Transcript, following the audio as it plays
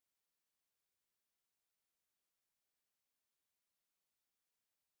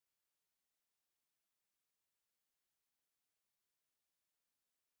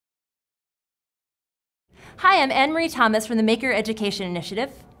Hi, I'm AnnMarie Thomas from the Maker Education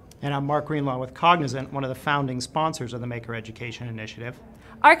Initiative. And I'm Mark Greenlaw with Cognizant, one of the founding sponsors of the Maker Education Initiative.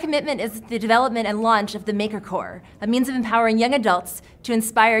 Our commitment is the development and launch of the Maker Corps, a means of empowering young adults to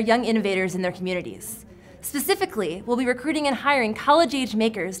inspire young innovators in their communities. Specifically, we'll be recruiting and hiring college-age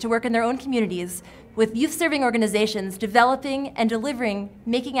makers to work in their own communities with youth-serving organizations developing and delivering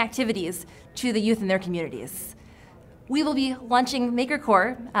making activities to the youth in their communities. We will be launching Maker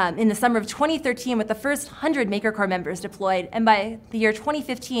Corps in the summer of 2013 with the first 100 Maker Corps members deployed, and by the year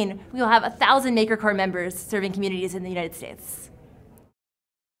 2015, we will have 1,000 Maker Corps members serving communities in the United States.